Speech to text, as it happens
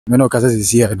no kasa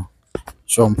sisi ya no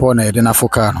shompo na yede na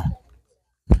foka no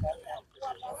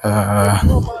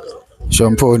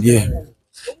shompo die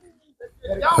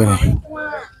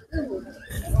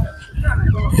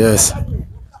yes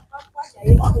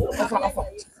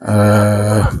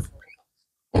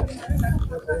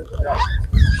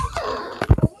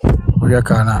we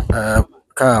kana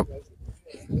ka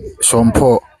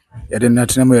shompo yede na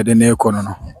tinemu yede na ekono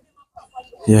no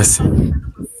yes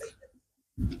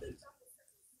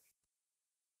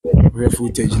we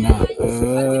footage na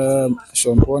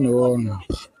shompo ne won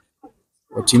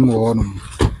o timu won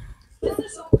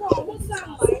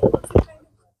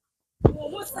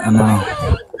ana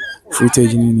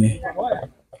footage ni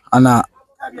ana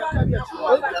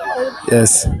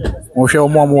yes mo hwe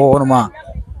omo won ma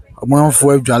omo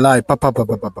fo adwala papa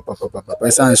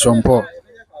pesa shompo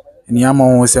ni ama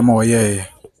won se ma oye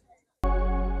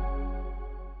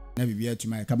na bibia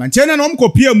tuma ka banchena no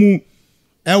mkopie mu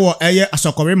ewo eye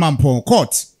asokore mampon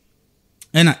court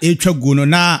ena etwa go no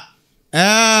na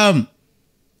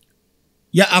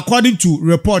yeah, according to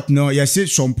report no yes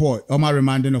shompo oma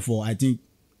remanding for I think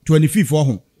 25th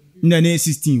or then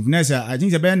 16th next I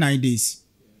think about 9 days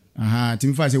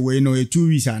timi fa say we no 2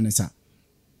 weeks anasa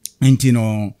enti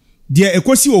no dia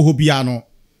ekosi oho bia no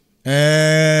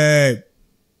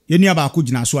yeni aba ko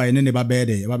gina so aye ne ba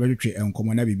bede ba betwe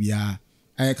enkomo na bibia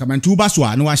kamantu ba so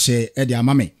a no ahye e de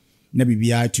amame na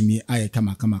bibia tumi aye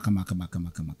kama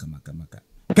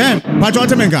Ken pacho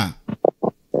temenga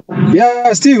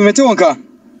yeah Steve metonka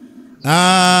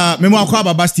memo akwa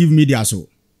baba Steve Media so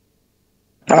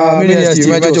media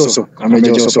Steve mejo so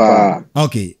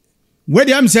okay we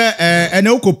dey am say ene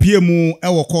ukopie mu e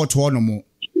wo court ho no mo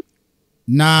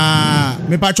na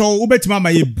me pacho ubetima ma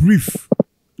ye brief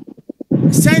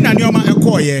say na neoma e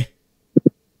call ye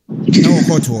na wo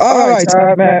court ho all right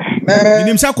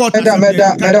nim say court na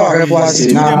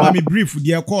me brief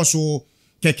dey call so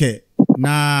keke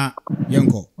na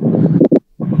yenko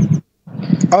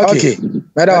okay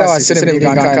meda wasi se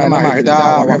kan ma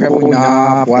da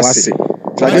na wasi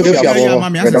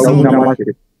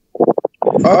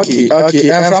okay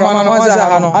from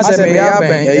another no ase me ya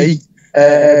ben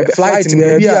flight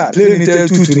me bia plane te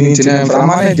tutu ni tin from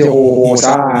another o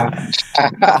sa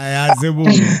azebu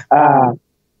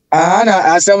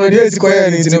ana asem dey ti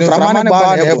koye ni tin from another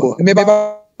ba na ebo me ba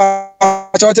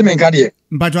chote me nka de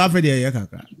mpacho afa de ye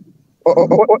kakra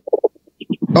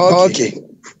okay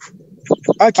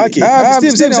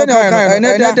Steve say no kind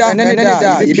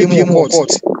another ibi mu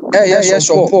court yes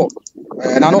shompo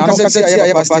na no kan say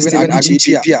aye papa Steven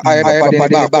achipia aye papa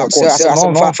de ba say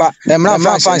asam fa emra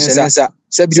fa nsensa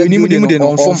say bi ni mu de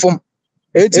no fom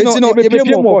eti no ibi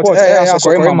mu court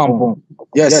asokore mampo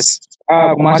yes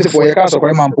kuma se for ye ka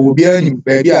asokore mampo obi ani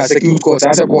ba bia security court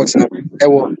as court na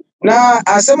ewo na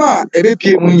asema ebe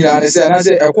pie mu nyira say na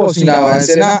say e court nyira wa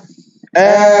say na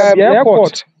ye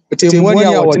court temoni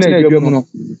a wote na edwam no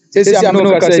sesi am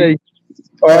no ka say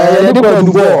ye de ko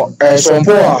dubo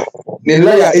shompo a ne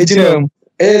lawyer ejinam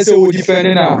say o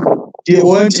defend na the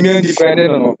want me defend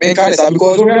no me ka say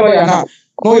because we lawyer na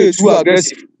no you too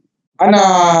aggressive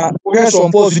ana we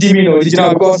shompo to di me no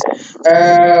original because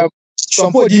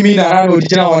shompo di me na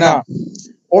original na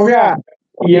o ya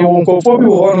ye won ko fo bi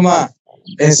wo no ma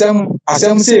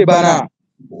asem say ba na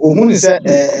o mu ni say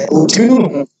o timi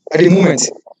no at the moment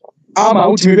ama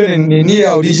utimi be ni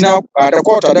original the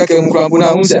court da ke mu krambu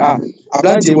na mu say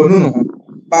ablante wonu no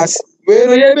but we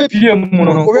no ye be pie mu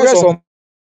no we so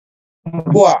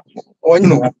boa onyi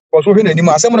no ko so hwe na ni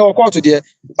ma asem na court de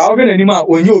ba hwe na ni ma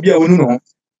onyi obi a wonu no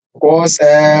because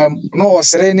no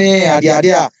osre ni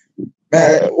ade a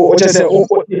o chese o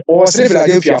osre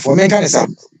Philadelphia for men kan sa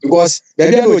because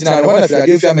be bia no original one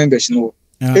Philadelphia members no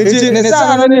e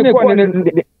sa no ni ko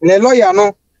ne lawyer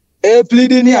no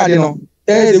pleading ni ade no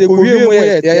they go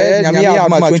nyamia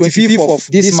 25th of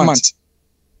this month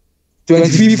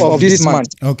 25th of this month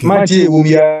okay month will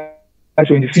be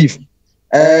 25th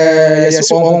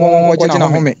yes on jina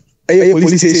home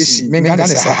police station me kan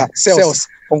say cells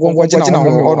on jina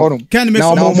home can me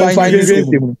so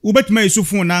ubetuma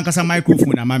isufu na nkasa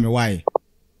microphone na mame why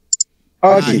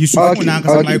okay isufu na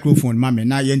nkasa microphone mame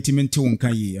na yentimenti wonka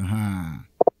yi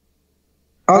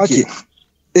okay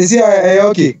is it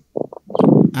okay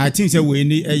I think say we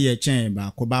need a chain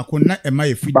back na e ma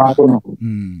feedback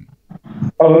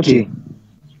okay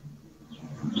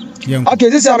okay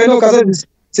this is no cause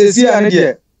say see an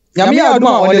there nyamia Adom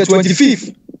on the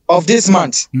 25th of this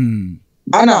month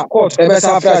ana court e be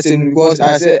sa after because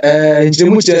I say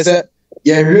njemu chere say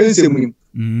ye hwensem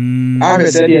I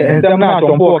said yeah and na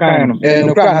tombo kan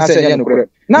no kra na say ye no kra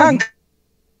na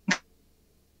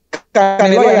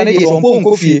kan lawyer na ye tombo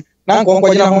nkofie na nko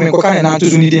nko jina ho me ko kan na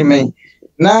tuzu ni de men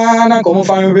na nko mo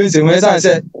fa me se we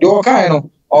say de o kan no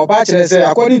o ba kire say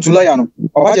according to lawyer no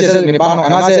o ba kire say me ba no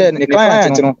ana say ne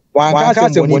client no wan ka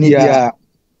se boni dia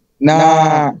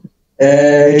na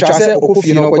twa say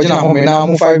okofi no ko jina ho me na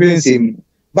mo fa me se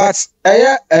but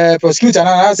prosecutor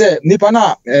na say nipa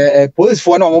na police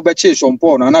for no mo be che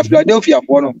Sompo no na Philadelphia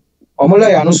for no o mo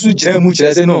lawyer no su kire mu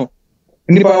kire say no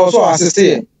nipa no so assist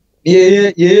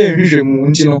ye hwehwe mu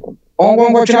nti no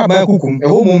ongongo twa ba kukum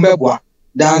ho mu mbeboa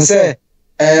dan say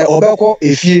obeko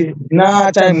efie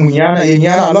na time nyana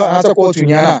yenyana lo asa ko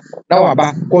tunyana na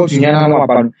waba ko tunyana na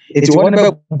waba eti won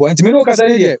be bo enti me no kasa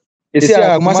ye esi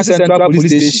a Kumasi Central Police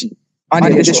Station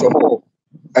and the station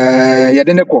ye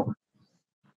de ne ko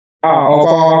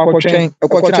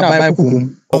ko twa ba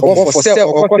kukum ko for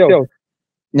sale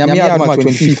nyame Adom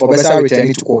 25 obesa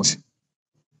return to court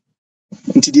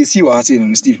nti dey see what say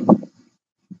no Steve.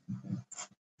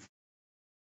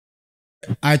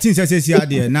 I think say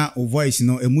there na o voice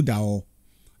no emu da o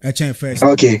e chen first.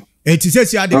 Okay. It say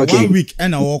there 1 week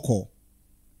and a walk.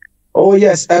 Oh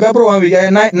yes, about 1 week,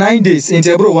 9 days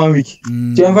into about 1 week.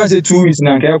 You say 2 weeks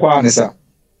na ke kwa anisa.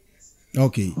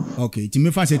 Okay. To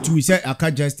me fan say 2 weeks, I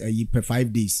can just per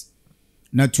 5 days.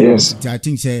 Not 2 weeks. I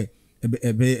think say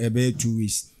be 2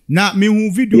 weeks. Na me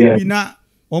hu video bi na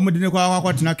o mo de ne kwa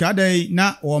kwatena ka dai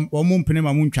na o mo mpene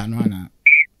ma mu ntwa no ana.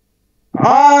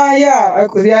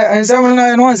 Yeah, and someone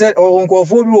I know said, oh, go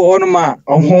for you on my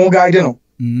own guide.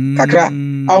 Kakra,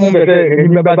 I'm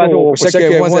better.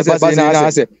 Second one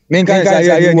said, main guy,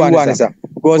 I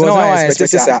because now I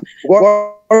expect that.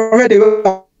 Already,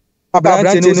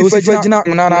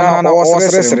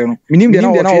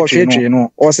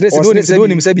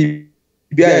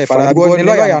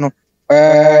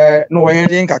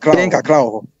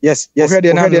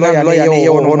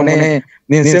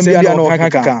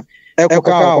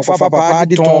 Ekoka of Papa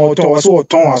did so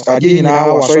again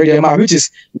now, sorry, which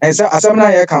is and some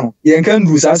I can you can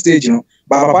do that stage, you know.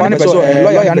 But Papa never saw a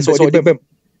lawyer and so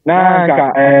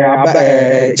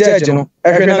judge, you know,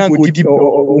 everyone would keep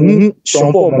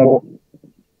Sompo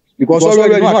because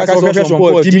already I can't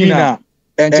Sompo, Timina,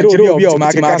 and Chiro,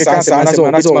 market cancer, and so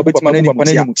on, but my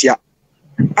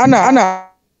Anna.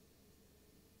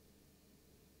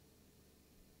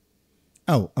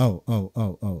 Oh.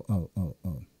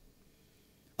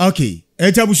 Okay,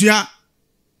 etabushia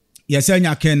yesa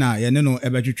nya kena ye ne no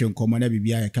ebetwetwe nkomo na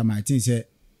bibia ye kama I think say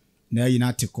na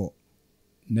yinatiko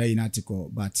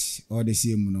but all the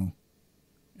same no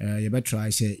ye be try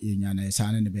say ye nya na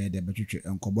yesa ne be de betwetwe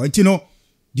nkomo nti no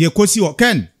de kosi o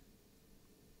Ken.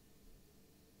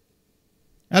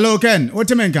 Hello Ken, what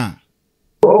menka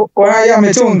ya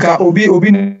metonka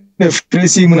obi ne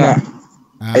frisi mu na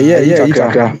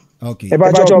yeah okay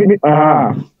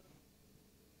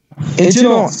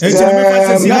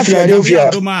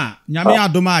nyame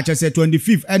adoma che se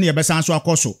 25th ene ye besan so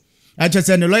akoso e che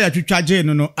se ne lawyer twitwa je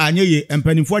no anye ye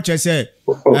empanimfo che se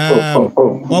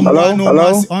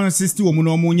on 60 wo mu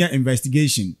no mu nya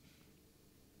investigation.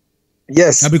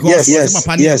 Yes.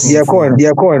 Yeah, coin.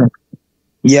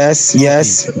 Yes.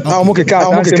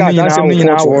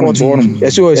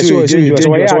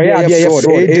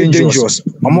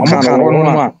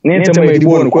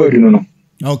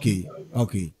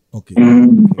 Okay,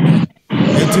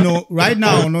 you know, right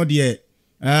now, no dear.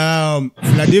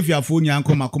 Philadelphia phone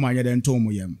yanko makoma yede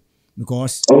ntomo yem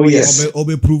because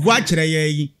obe prove what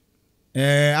chire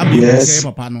abi say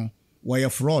papa no we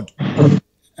fraud.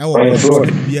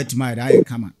 Fraud. Be at my eye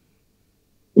come.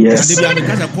 Yes. And they be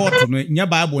because court no nya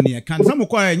Bible ne kan some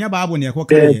ko nya Bible ne ko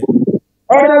kan.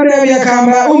 Order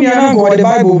kamba unya no the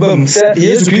Bible bam say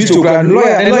Jesus Christ kra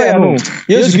lawyer no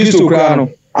Jesus Christ kra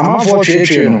no ama for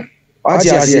church no what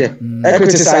you say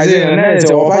criticizing na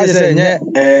say oba say nye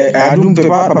adum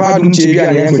papa adum che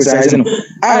bia na criticizing no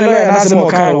and lawyer na say mo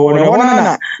kan no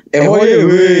na hoye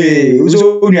we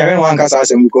so unya be no ankasa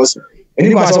asem because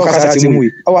anybody so kasa timu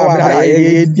we our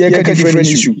ye different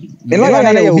issue the lawyer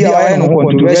na you be aware no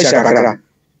controversial kakra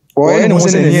boy no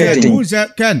say na who say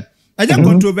Ken aja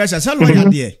controversial say lawyer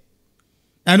there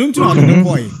and unto no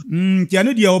boy ti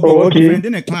anu there obo defend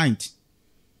the client.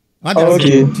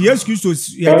 Okay. The excuse to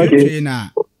na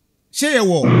say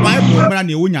wo Bible mra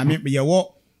na ewo nyame ye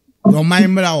wo o man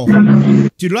mra o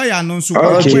ti lawyer no so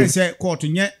ko say court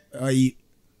nye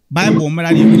Bible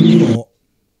mra na ewo.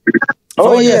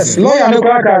 Oh yes, lawyer no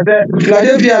kwa say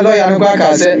Philadelphia lawyer no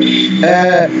kwa say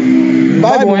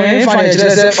Bible en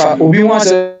financial fa obi wan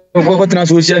say ko tran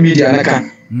social media na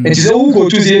kan it is who go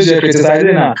to say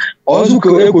criticizing na also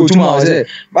ko to ma say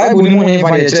Bible ni mo en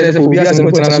financial fa obi wan say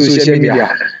ko tran social media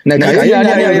na ka ya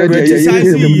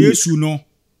Yesu no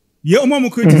ye omo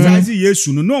criticize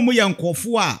Yesu no mo ye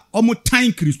nkofo a omo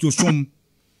tan Kristosom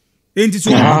enti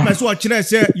so person o kire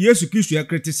say Yesu Kristo ye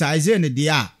criticize ne de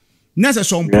a na se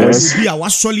some people bi a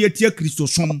wasole atia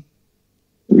Kristosom.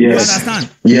 Yes. You understand?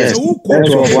 Yes. So who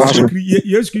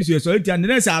Yesu Kristo so atia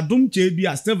na se Adom che bi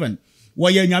a 7 wo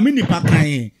ye nyame nipa kan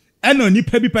e no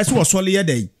nipa bi person wo sole ye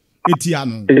den etia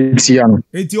no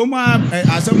enti o ma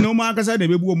asem no ma akasa de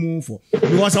bebu omu for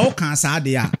because o kan sa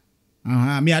de a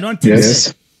me I don't think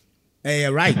yes.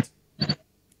 Right.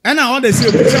 And now all they say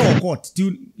we court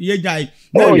to ye guy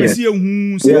now you see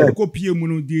who say copy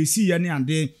mu they see any and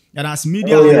they and as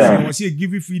media we see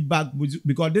give you feedback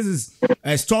because this is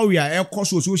a story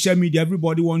across social media.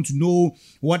 Everybody want to know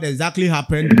what exactly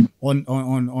happened on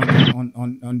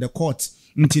the court.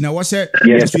 Ntina was say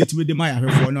yes we dey my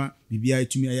for no bibia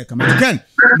to me come ken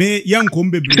me yan kom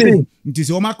bebre nti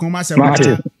se o ma kom say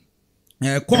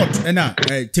court and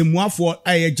temuafo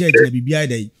aye judge na bibia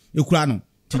dey ekura no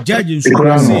ti judge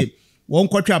nso say won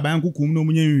kwatwa ban kukum no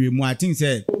munye nwe mu I think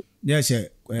say yes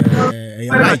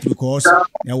right because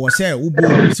there was say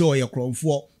ubo so ye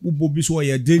kromfo ubo bi so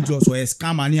ye dangerous or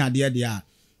scam ani ade there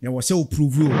there was say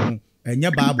prove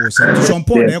enye bible say some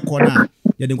point na ekona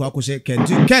ye de kwa ko say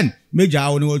ken major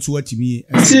awon otu atimi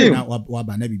na wa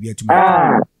na bibia atimi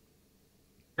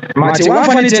Mati one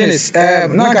funny thing is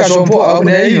na ka some point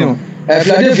na you know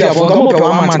Philadelphia for come up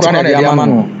one man kwana de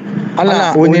amano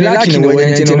ala oni lucky no we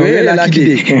enti no we lucky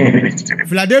dey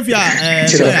Philadelphia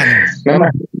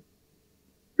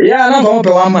yeah na come up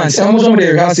one man some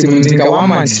dey gas him think one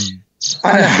man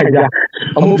ana ja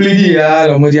amu play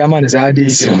ya mo di amana za dey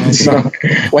so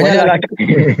wanya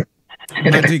lucky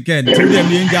Mati ken to dem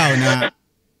ni njao na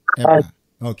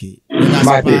okay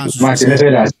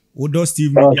Mati Odo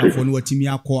Steve media for no watimi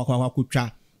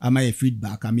akwa ama ye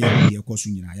feedback am ye koso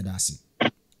nyina ye da ase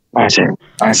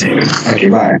okay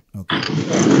bye okay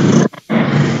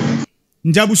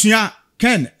Njabusuya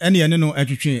Ken ene no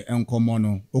atwetwe enkomo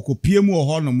no okopie mu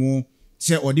ho no mo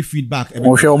se odi feedback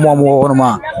mo hwe omo ho no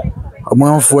ma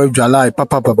omo fo adwala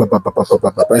papa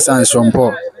pesa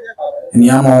nsompo ni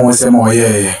ama won se mo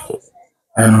ye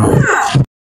eno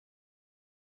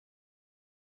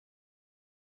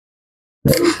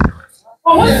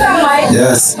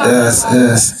Yes.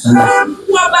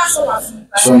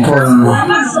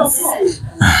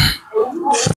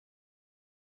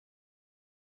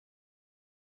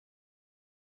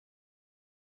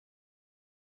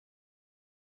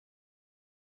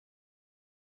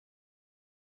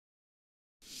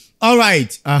 All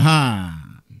right.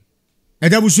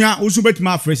 Edabusuya osu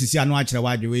betima fresh si anu akere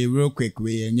wadwe we real quick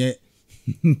we enye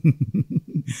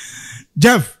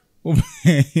Jeff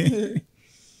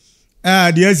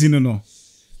the no.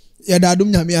 Ya dadum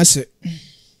nyame ase.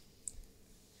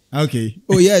 Okay.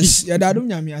 Oh yes, ya dadum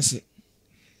nyame ase.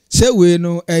 Se we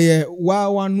no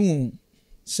wa no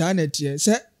sanete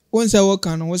se won se wo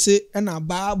kan no se na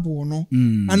bible no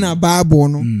ana bible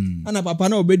no ana papa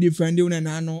na obe defend you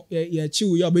na no ya chi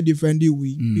we obe defend you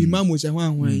we imam se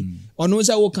hwan ono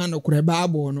se wo kan no kure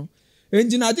bible no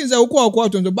enti na tin se wo ko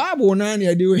to bible na na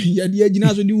ya de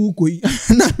agina so di wo koi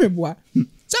na meboa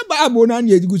se bible na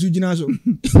na edigusu gina so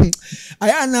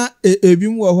aya na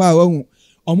ebim wo ho a wo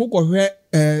omukohwe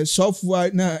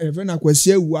software na even na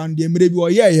kwasi ewu and de mere bi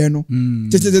oyeye no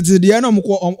tete de na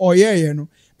omko oyeye no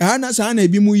ana sa na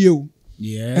ebimu ye o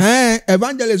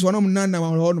evangelist wono na na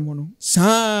ho no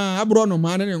sa abro no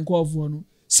ma na nkofo no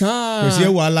sa kwasi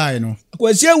ewu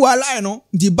alai no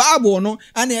di bible no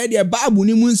ana e de bible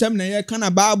ni mu nsem na ye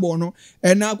kana bible no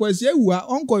na kwasi ewu a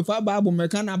onko fa bible me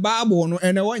kana bible no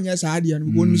ene wonye sa ade no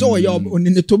wonu so woye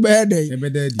oni to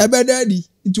ebedadi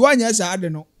nti wonye sa ade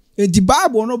no enti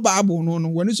bible no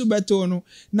woni so beto no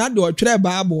na de otwere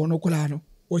bible no kula no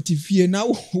otifie na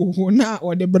na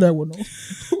ode brewo no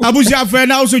abusia fe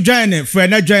na also join fe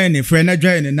na join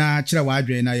na kire wa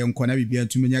adwen na yenko na bibia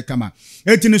tumenya kama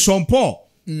enti ni sompo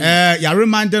ya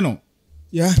Rèmánďèd no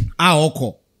yeah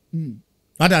oko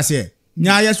fada say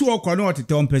nya yesu oko no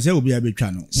otete ompese obi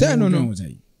abetwa no se no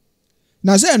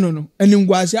na se no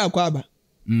eningwase akwa aba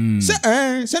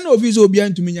se na office obi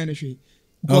antumenya ne hwe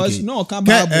because no ka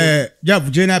bible Jeff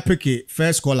Jena pick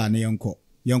first caller na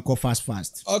yenko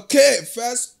fast okay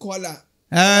first caller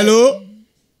hello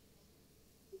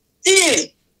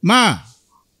ma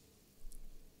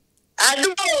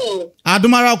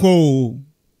Adumara ko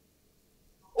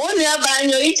Oni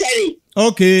abanyo Italy.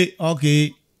 Okay.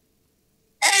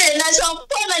 Na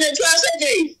sompo na trust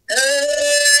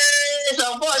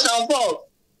sompo.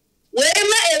 We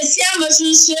ma esiama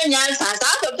sunsu nyansa,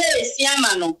 sa to pe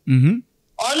esiama no.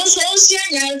 Onu sunsu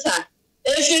nyansa.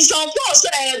 If sompo so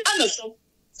ano so.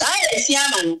 Sa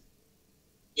esiama no.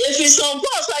 If you so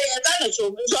poor, so I got so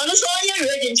you're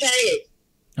ready in China.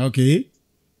 Okay.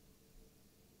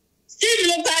 Steve,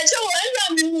 look at you,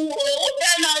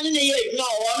 open on the year. No,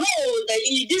 the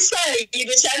different, you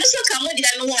be trying to come with the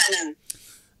one.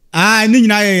 Ah,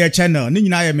 Nina channel,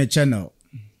 Nina me channel.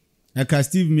 Aka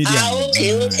Steve Media.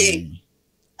 Okay. Okay,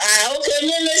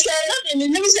 no, let me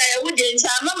say I wouldn't say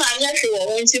Mamma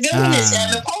when to be honest,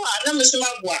 I'm a power, I'm a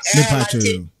smart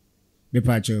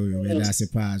Bepacho, that's a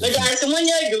pass. But that's one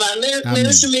year, my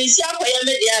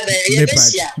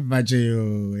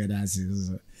that's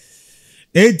it.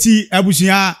 80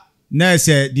 abusia na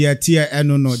se de tie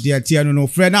eno no de tie no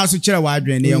frɛ na so kyerɛ wa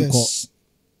adwen ne enko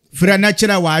frɛ na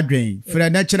kyerɛ wa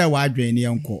adwen ne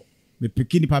enko me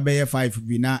pikini pa be 5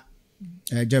 bi na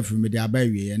Jeff me de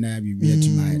abawie na bi bi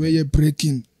atima we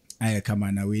breaking aye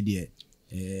kama na we de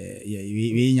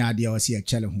we nya de o se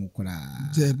kyele ho kura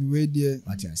we de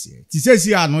what you say ti se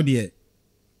si ano de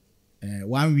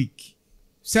 1 week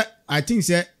say I think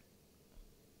say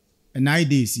 9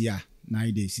 days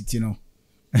 9 days it you know.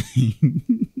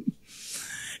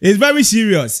 It's very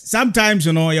serious. Sometimes,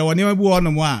 you know,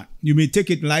 you may take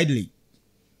it lightly.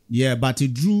 Yeah, but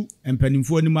it drew and penny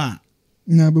for anymore.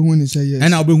 No, but when say yes.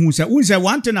 And I'll be who say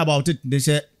one thing about it, they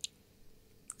say,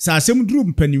 so some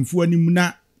drew penny for any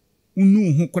muna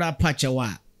unu who could patch a wa.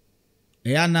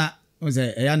 Ayana was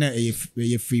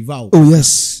a free vow. Oh,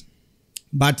 yes.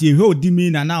 But you hold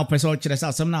demean and now person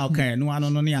chest some now can no one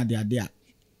on the idea.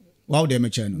 Wow, they may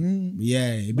channel.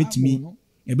 Yeah, a bit to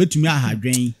me, I had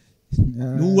drain.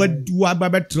 What do I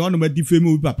better on my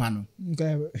defame papa? No,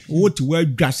 what to wear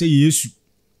grass? Yes,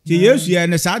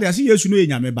 and the side I see you know in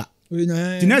Yameba.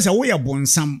 Tinasa, we are born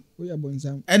some,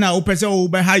 and I open so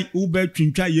by high Uber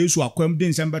Trincha, yes, who are come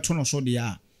in some beton or so they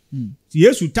are.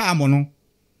 Yes, you time on.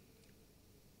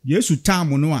 Yes, you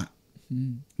time on one.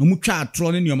 No mucha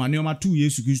trolling your manoma 2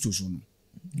 years to Christo soon.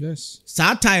 Yes,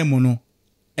 sad time on.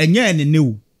 And yeah, and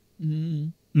new.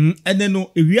 And then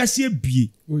no, if we are see a bee.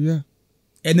 Oh, yeah.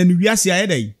 And then we are see a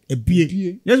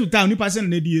bee. Yes, we town, you pass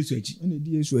an idea switch.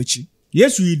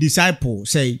 Yes, we disciple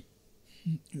say,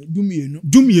 do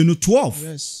me no 12.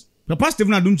 Yes. The pastor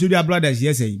not doing to their brothers,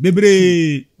 yes, say,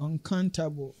 baby,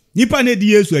 uncountable. Nipa ne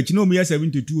years switch, no, me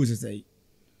 72, say.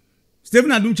 Stephen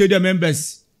not doing to their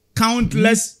members,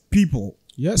 countless people.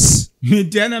 Yes.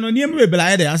 Then no near me, but I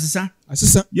had assessor.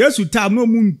 Yes, we town no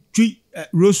moon tree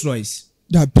Rolls Royce.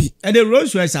 That be. And the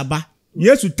Rolls Royce aba.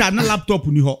 Yes, we turn a laptop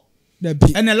ni ho. That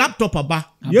be. And a laptop aba.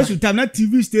 Yes, we turn a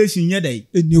TV station yede.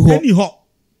 Any ho.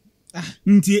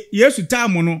 Nti yes, we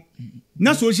turn mono.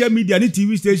 Na social media ni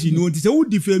TV station no. Nti se wo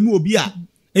defame obi a.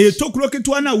 E to kro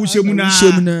keto na wo hyemu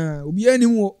na. Obi ani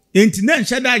wo. Nti na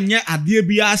nheda nye ade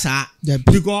bia sa.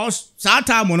 Because sa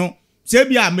time no. Se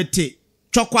bia mete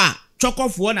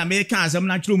chokofo na me kan asem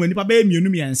na kiro mani pa be mienu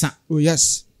miensa. Oh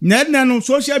yes. No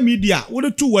social media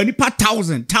would two any per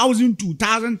 1,000,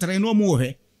 2,000, 3 no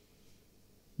more.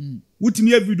 Would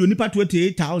me a video nipa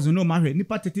 28,000 no matter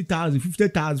nipa 30,000,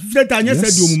 50,000, 50,000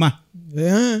 yes ma.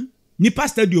 Yeah. Nipa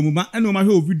stadium ma and no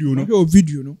matter video no.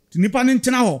 Video no. Nipa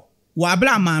ntina ho. Wa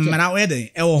bla man mara weden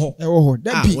e wo ho.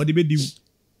 That be. What the be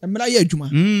Emra ye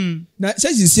adwuma. Na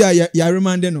say sisi ya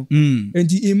remande no.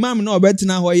 Enti imam na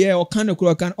obetina ho ye o kan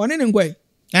kro kan. One ne ngwai.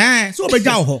 So be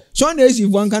jaw ho. So na esi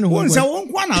one kan ho. Won say won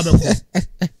kwa na be ko.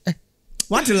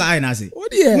 What line I say? Oh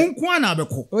dear. Won kwa na be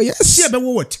ko. Oh yes. See be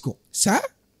wo watiko. Sir?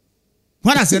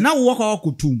 What I say na wo ko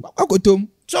akotum. Akotum.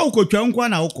 So ko twa nkwa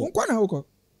na wo ko. Nkwa na wo ko.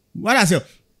 What I say?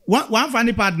 One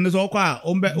funny part no so kwa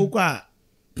okwa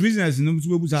prisoners no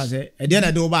so bu say e dey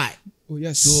na do buy. Oh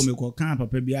yes. So me ko kan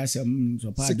papa bi asem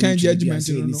so pa. Second judgment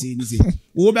no.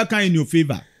 Wo be kan in your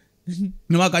favor.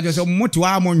 No wa ka just moto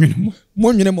wa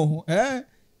monwene mo ho.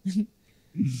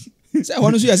 Say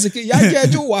one so yes ya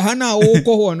judge wa ha na wo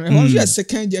ko ho no. One so yes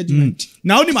second judgment.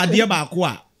 Na oni ma de ba ko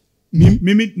a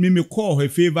me call her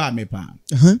favor me pa.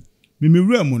 Me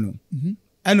wura mu no.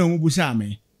 Ana mu busa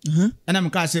me. Ana me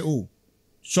ka say oh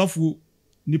sofu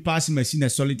ni pass mercy na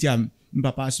solitaire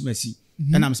mpa pass mercy.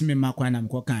 Ana am se me ma kwan na me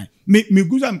ko kan. Me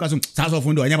guza am ka so sa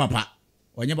sofu ndo onye papa.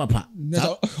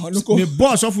 Me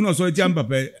boss sofu no solitaire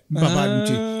papa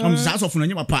duty. Am sa sofu no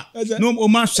onye papa. No o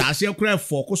ma shase kura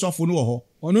for ko sofu no ho.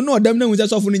 Ono no odam na hu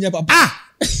sofu no nya papa.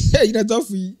 You know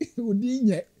sofu odi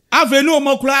nye. Ave no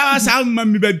mo kura sa ma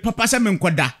mi be papa se me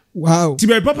nkoda. Wow. Ti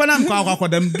be papa na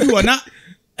nkoda m bi wona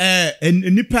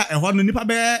nipa ho no nipa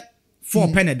be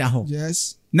 4 penny da ho.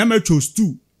 Yes. Na me chose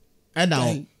 2 e da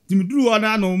ho. Ti mi duru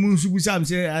wona no mu nsubu sam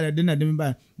se de na de me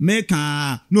ba me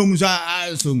kan no mu so sa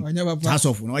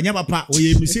sofu no onye papa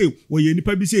oye mi se oye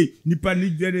nipa bi se nipa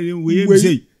ni oye mi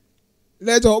se.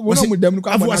 Let us mo no mu dem ko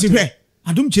afu ase hwe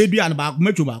Adom che bia no ba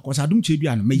metro ba ko Adom che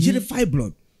bia no me yire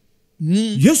fibroid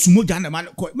Yes, mo jana man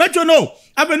ko. But you know,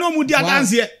 abe no mu dia dance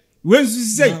here. When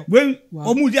say when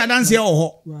o mu dia dance here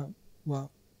oho. Wow.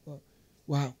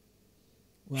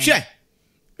 She.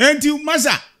 Enti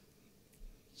masa.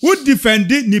 Who defend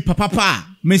ni papa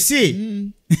me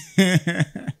say.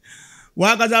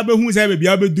 Wa kaza be hu say be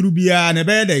bia be duru bia na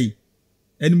be dai.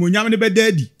 Eni mo nyam ne be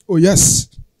daddy. Oh yes.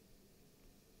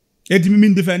 Eti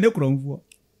mi defend kronfo.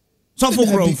 So for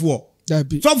kronfo.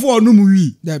 Dabi. So for no mu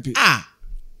wi. Dabi.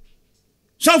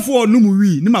 So for no mu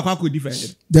wi, ni makwa ko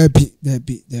defend.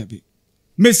 Dabi.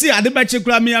 Me say adebache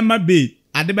kura me ama be.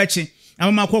 Adebache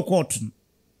ama makwa court.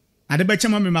 Adebache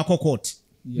ma me makwa court.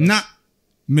 Na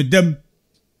medam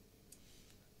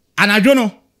anadwo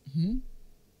no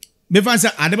me fancy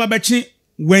adebache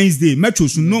Wednesday metro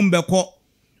su no mbeko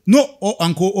no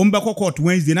anko ombeko court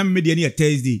Wednesday na me de na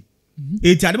Thursday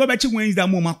eti adebache Wednesday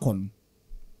mo makon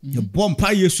the bomb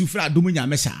Yesu fra Adom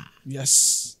nyame sa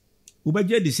yes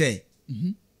obaje de say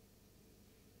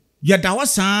ya da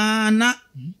wasana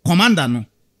commander no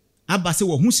abase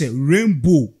wo hu say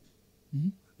rainbow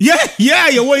yeah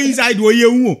you were inside wo ye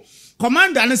hu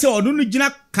commander no say odun no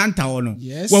gina counter ono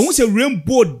wo hu say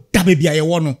rainbow da be bia ye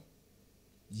wo no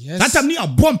yes that time ni a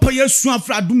bomb Yesu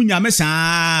fra Adom nyame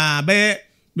sa be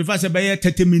me fa say be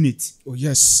 30 minutes oh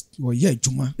yes wo ye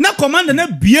juma na commander na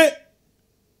bie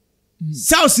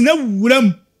South na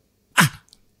wuram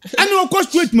ani o cost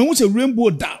straight me hu say rainbow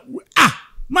da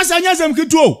masanya zam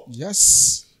kito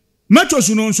yes metro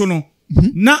su no so no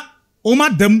na o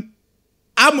madam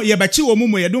am ye bachi wo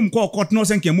mo ye dum ko court no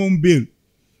senke mo bail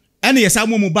ene ye sa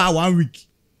mo ba 1 week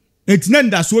etina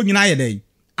nda so nyina ye den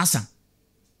asa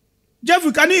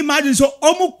Jeff can you imagine so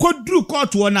omo kodru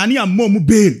court wo na am mo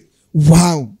bail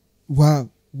wow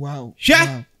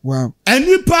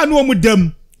eni pa no mo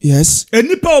dam yes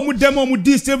eni pa o mo dam o mo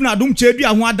di Stephen Adom chedu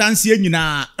aho adanse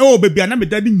nyina e o bebia na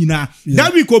medadi nyina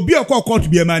that week obi e ko court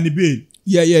bi e ma ni bail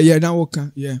yeah na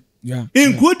woka yeah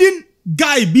including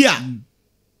guy bia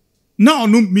na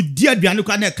onu me di aduane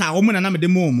kwa na ka o mo na me de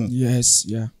mo yes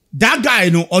yeah that guy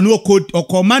no onu o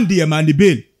command e ma ni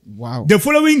bail wow the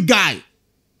following guy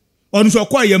onu so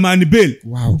kwa e ma ni bail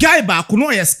wow guy ba ko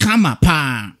no ye scammer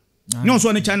pa no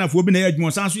so ne China fo bi na ye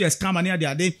adwon san so ye scammer ne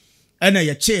ade ena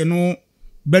ye che no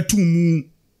betumu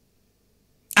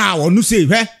onu say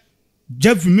hwe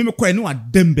Jeff me kwa no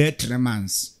adem be 3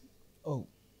 months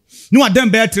no adem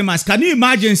be 3 months can you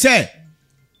imagine say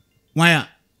why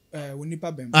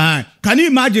can you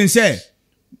imagine say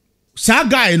sa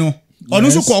guy no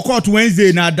onu so ko court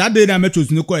Wednesday na that day na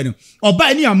metros ni ko no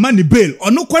oba ni am money bail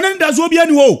onu ko na nda so bia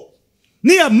ni ho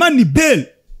ni am money bail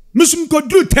misum ko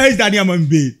do Thursday ni am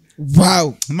bail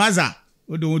wow maza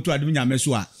o do to Adom nyame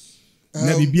so a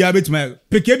na bibia betima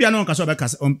peke bia no nka so be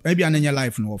kasa bia na nya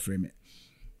life no ofre me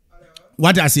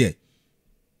what I say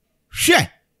hwe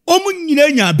omu nyina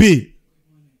nya bail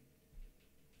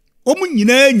omu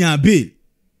nyina nya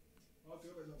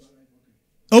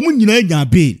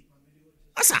bail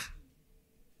asa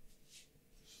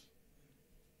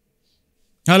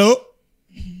hello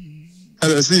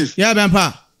Steve yeah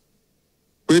Bampa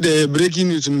with the breaking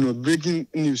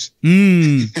news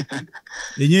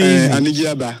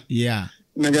Anigiaba yeah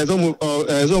naga so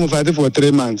mo fight for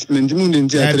 3 months mentimu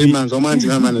ndinti 3 months o manti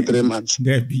mama na 3 months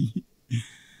debi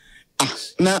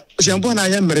na shampoo na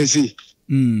yamresi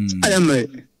ayamre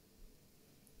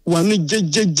wanu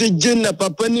je na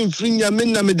papa ni mfrinya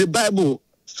menna me the Bible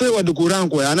say what the Quran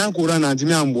ko ana Quran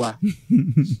antimi ambua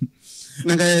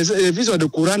naga if is the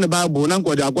Quran the Bible na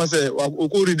ko de akwa say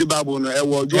o read the Bible no e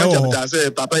wo John chapter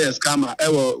say papa yes scammer e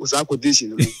wo usa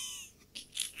quotation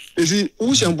esi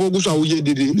u shampoo go so awuye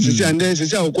dede sisi ande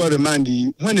sisi akwa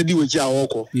remandi when the di we chi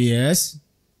awoko yes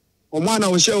o mwana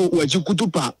o she wa chi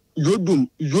kutupa yodum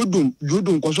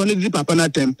koso ne di papa na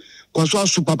tem koso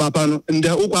super papa no nde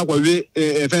okwa we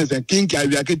fence kinki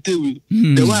awia ketewi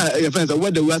the one fence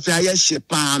where the we say aye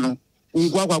shepa no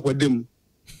nkwa kwa dem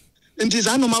nti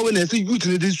sa no ma we na say youth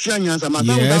ne di suanya ma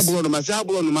sa da bro no ma say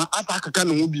abro no ma ataka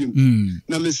no ho biem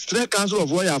na me straight council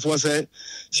of warrior for say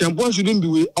shampoo shouldn't be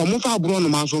we omofa abro no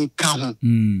ma so nka ho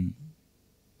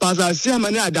Pasa si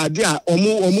amani adade a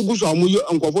omu guso omu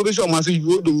nkofo be so omu ase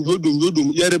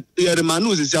yodum yere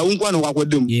manu se sia unkwa no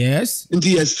kwakodem yes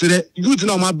nti yesre youth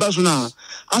na omu abaso na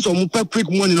aso omu pa quick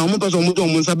money na omu pesa omu to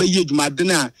omu nsa be ye dwuma de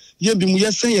na ye bi mu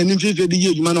yesen ye nimfefe de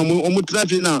ye dwuma na omu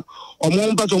traffic na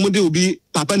omu pesa omu de obi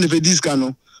papa ne fe diska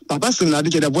no papa sin na de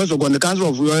the voice of God the council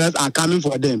of lawyers are coming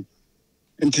for them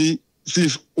nti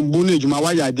sif mbune juma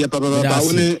wa ya de papa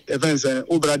one events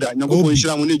o brother nyankopon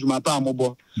hira mo ne juma pa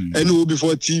amobo ene o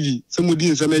before TV se mo di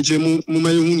nsem eche mu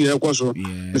mayu hu ne ekoso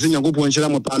me se nyankopon hira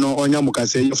mo pa no onya mo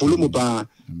kase ye follow mo pa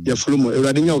ye follow mo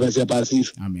ewrade nya o kase pa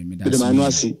sif amen me da ma no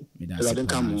asi ewrade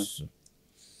kam mo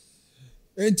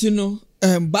entino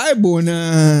Bible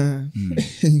na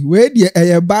we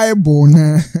dey Bible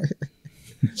na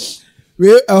we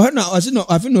na o se no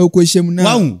afi na okweshem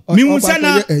na mi hu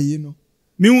sana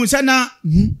mi hu sana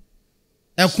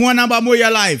ekon na ba mo ya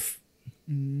life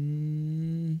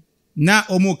na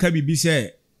omo ka bibi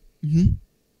se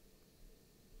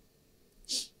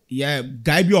ya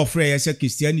guy bi ofre ya se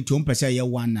Christianity on pese ya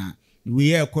wan na we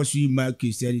ya kosu ma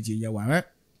Christianity ya wan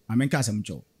amen ka asem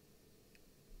cho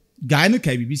guy no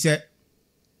ka bibi se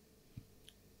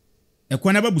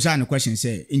ekon na ba busa na question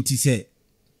se enti se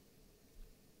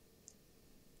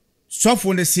so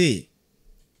for the say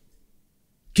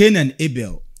Cain and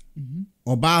Abel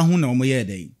oba hu na omo ye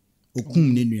dey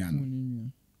okum ne nua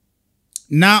no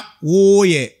na wo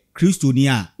ye Kristo ni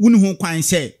a wonu ho kwan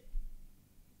se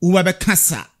wo ba be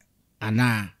kasa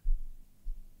ana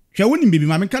hwe woni bibi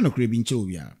ma menka no kra bi nche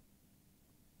obi a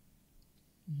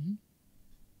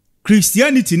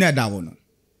Christianity na da wo no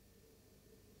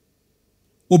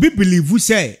obi believe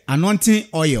say anointing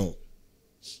oil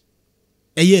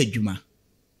eye adwuma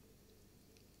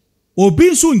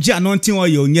obi nso nje anointing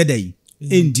oil nye dai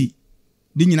endi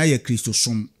di nyina ye Kristo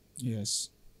som yes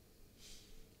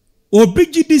obi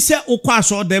gidi se okwa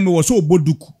aso dem wo so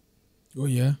oboduku oh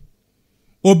yeah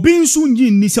obi nso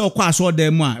nyi ni se okwa aso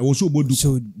dem a wo so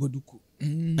oboduku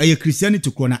eye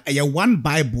Christianity ko na eye one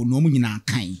Bible no mu nyina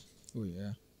kan oh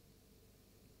yeah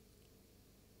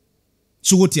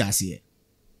so what you say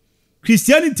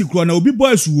Christianity ko na obi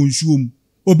boy su wonsuom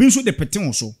obi nso de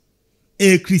pete so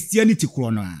Christianity ko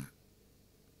na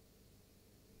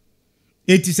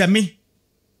eti se me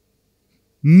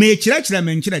menkyerɛ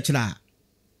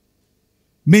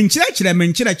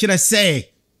sɛ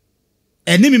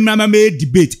ene me mama me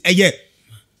debate eye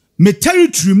me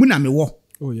territory mu na me wo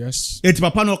oh yes eti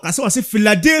papa no kase wase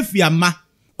Philadelphia ma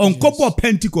onkobo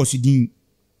Pentecost din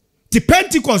ti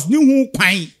Pentecost ni hu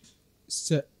kwan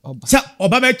se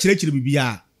oba be kyerɛkyerɛ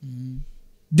bibia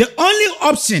the only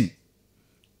option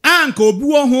anka obi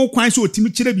wo ho kwan so otimi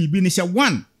kyerɛ bibi ni sɛ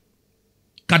one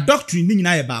ka doctrine ni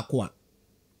nyina ye ba ko a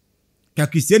ka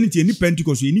Christianity ni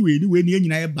Pentecost anyway ni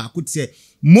nyina ye ba ko te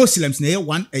Muslims na ye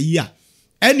one a year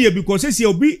any because say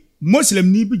obi Muslim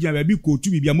ni bi jaba bi ko tu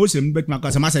bibia Muslim ni betima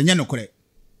ka sama say nya no kore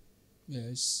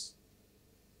yes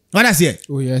what I say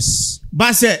oh yes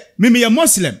ba say me ye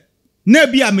Muslim na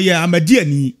bia me ye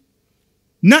Amadiani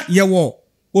na ye wo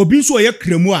obi so ye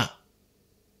kremu a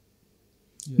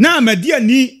na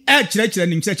Amadiani kyerɛkyerɛ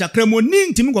nim sɛ kremu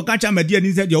ni ntimi ko ka cha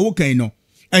Amadiani sɛ de wo kan no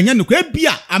enya no ko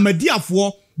bia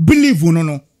Amadiafo believe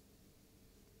no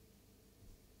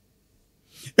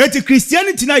eti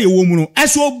Christianity na ye wo mu no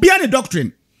eso bia ne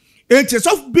doctrine enti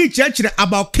so be church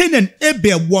about Cain and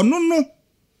Abel wo no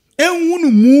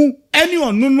enhunu mu eni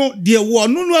onu no de wo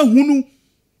no ahunu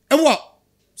ewo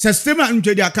system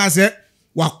ntwedi aka se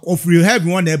wa ofri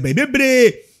heaven one ebe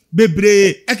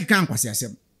bebre ekeka ankwase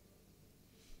asem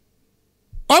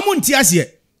omunti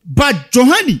ase but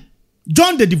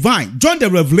John the divine, John the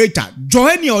revelator,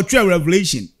 John or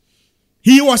revelation,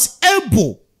 he was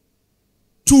able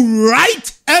to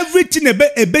write everything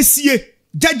about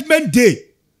judgment day.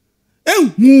 And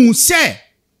who say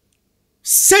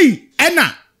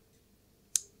ena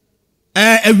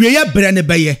we ya brane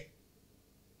baye.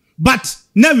 But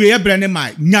na we ya brane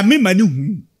mai nyame mani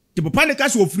hu. Te papa ne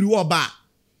kaso ofiri wo ba.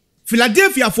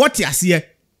 Philadelphia 40 ase.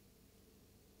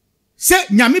 Say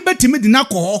nyame betimi de na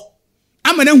ko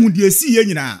amana hu de esi ye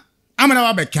nyina amana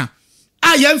wa beka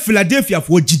aye Philadelphia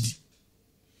fo gidi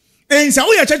ensa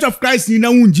wo ye Church of Christ ni na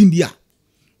hu ngindi a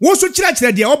wo so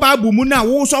kire de oba abu mu na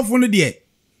wo so fo no de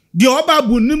oba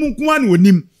abu ni mu nko an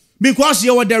onim because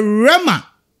you were the rema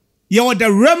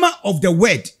of the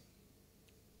word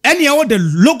and you were the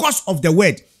logos of the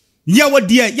word you were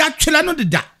there ya twela no de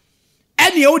da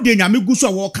and you de nyame gu so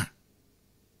wo ka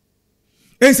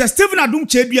ensa Stephen Adom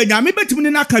chebia nyame betimi ni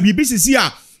na ka bibi sisi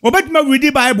a obetuma read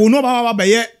the Bible no ba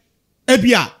ye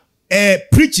ebia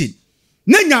preaching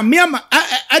na nyame ama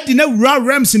adi na wura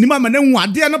rams ni mama na hu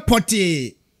ade no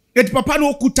pote et papa no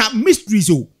okuta mysteries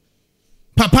o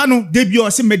papa no debi o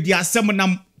se media asem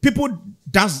na people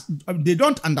they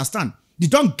don't understand, they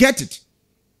don't get it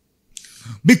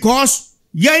because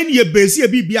yen ye base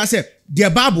bibia say the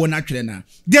Bible na twere na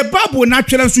the Bible na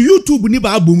twere so YouTube ni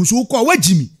Bible so ko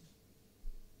wagimi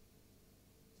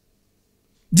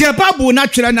the Bible na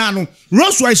twere na no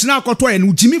Rolls Royce na akoto e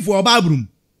no jimi for Bible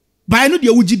by no de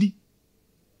wugidi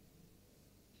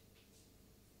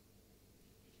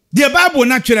The Bible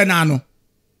na twere na no.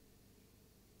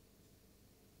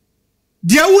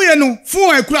 Dia wo ye no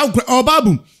fon ekura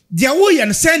obabum. Dia wo ye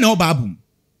no say na obabum.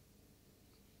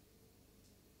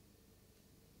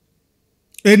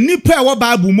 Enipa e wo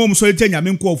Bible mom so ete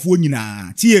nyame nkofo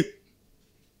nyina. Tie.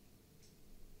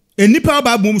 Enipa wo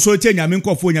Bible mom so ete nyame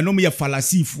nkofo nyina no me ye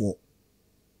fallacyfo.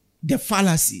 The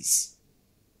fallacies.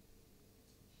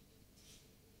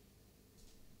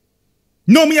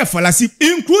 No me fallacy,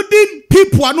 including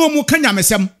people who no kanya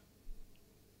mesem.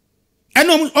 And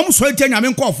no so ete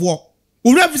nyame nkofo.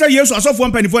 Ura fisa Yesu asofo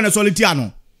mpanifo na soliti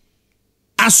ano.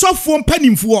 Asofo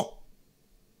mpanimfo.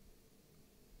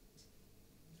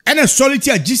 And a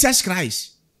solitaire Jesus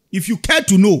Christ. If you care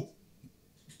to know.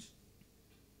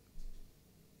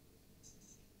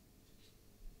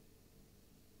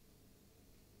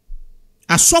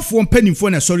 A soft one penny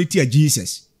for a solitaire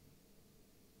Jesus.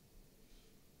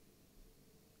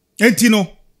 And you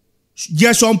know,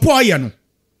 yes, on poor yano.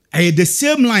 I had the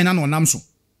same line on Namso.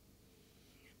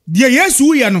 Dear yes,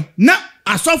 we are no, na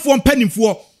a soft one penny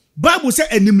for Bible said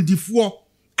enemy for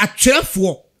a chair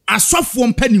for a soft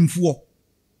one penny for.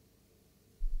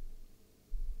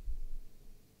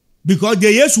 Because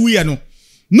the yes we are no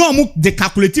mo the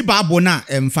calculative Bible na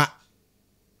emfa.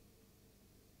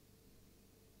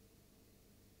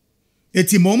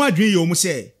 Eti moma dream you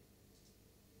say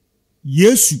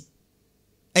Yesu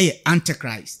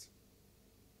Antichrist.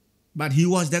 But he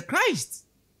was the Christ.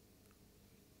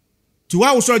 To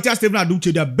our so just even do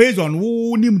to the based on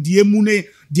who nim the emune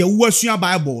the wasua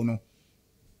Bible no.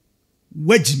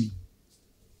 Wejimi.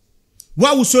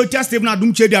 What was so just even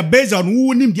do to the based on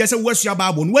who nim the wasua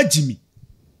Bible no wejimi.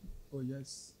 Oh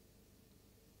yes.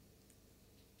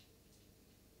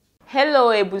 Hello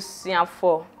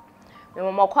ebusiafo. Me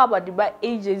mama kwa badiba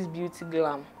AJ's Beauty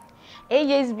Glam.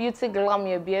 AJ's Beauty Glam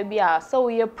ye baby a so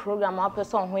we program a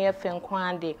person ho ye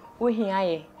fenkwande wo hia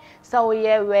ye. So we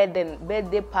wedding,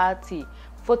 birthday party,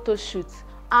 photo shoot,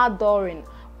 outdooring.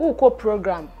 Uko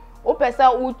program. O pesa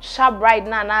ucha bride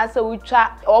na say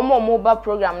ucha omo mobile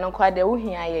program no kwa de wo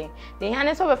hia ye. De hia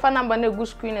ne so be fa number na go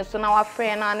screen so na wa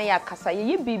frɛ na ya kasa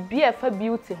ye bibi e fa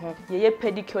beauty ho. Ye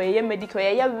pedicure, ye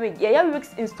medicure, ye wig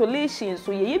installation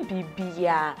so ye bibi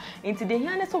ya. Inti de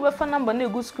hia ne so be fa number na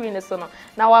go screen so no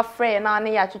na wa frɛ na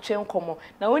ya twetwe nkomo.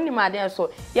 Na woni ma de so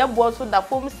ye bo so da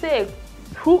fom say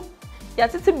who ya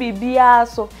titi bibia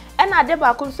so and ade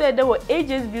ba ko so e de wo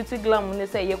AJ's Beauty Glam ne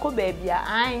say ye ko baabia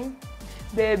an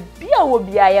baabia wo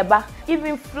bia ye ba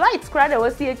even flight crowd we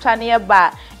see twa ne ye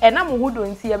ba e na mo hudo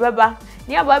nti ye beba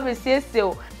ne aba be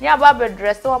sieseo ne aba be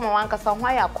dress wo ma wankasa ho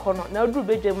ya kono na duru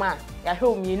bedwem a ya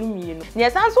hwe mienu ne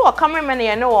san so wo cameraman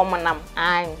ye ne wo monam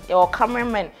an ye wo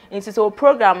cameraman nti so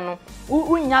program no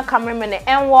unya cameraman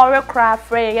en wo rekra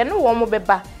frɛ ye ne wo mo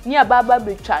beba ne aba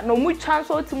betwa no mu twa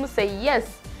so otimu say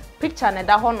yes picture na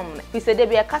da honom ne bi se de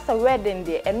be kasa wedding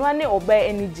de eno ane oba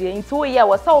enije nti wo ye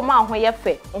wo sa wo ma ho ye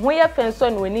fe nso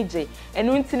ne enije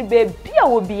eno nti ne be bia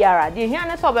wo biara de hia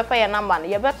ne so obefa ye number ne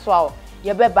ye beto a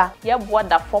ye beba ye bo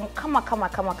da form kama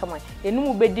enu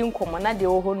mu bedi nkomo na de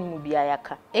wo honu mu bia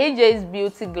yaka AJ's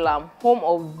Beauty Glam, home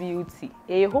of beauty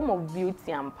home of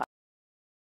beauty ampa.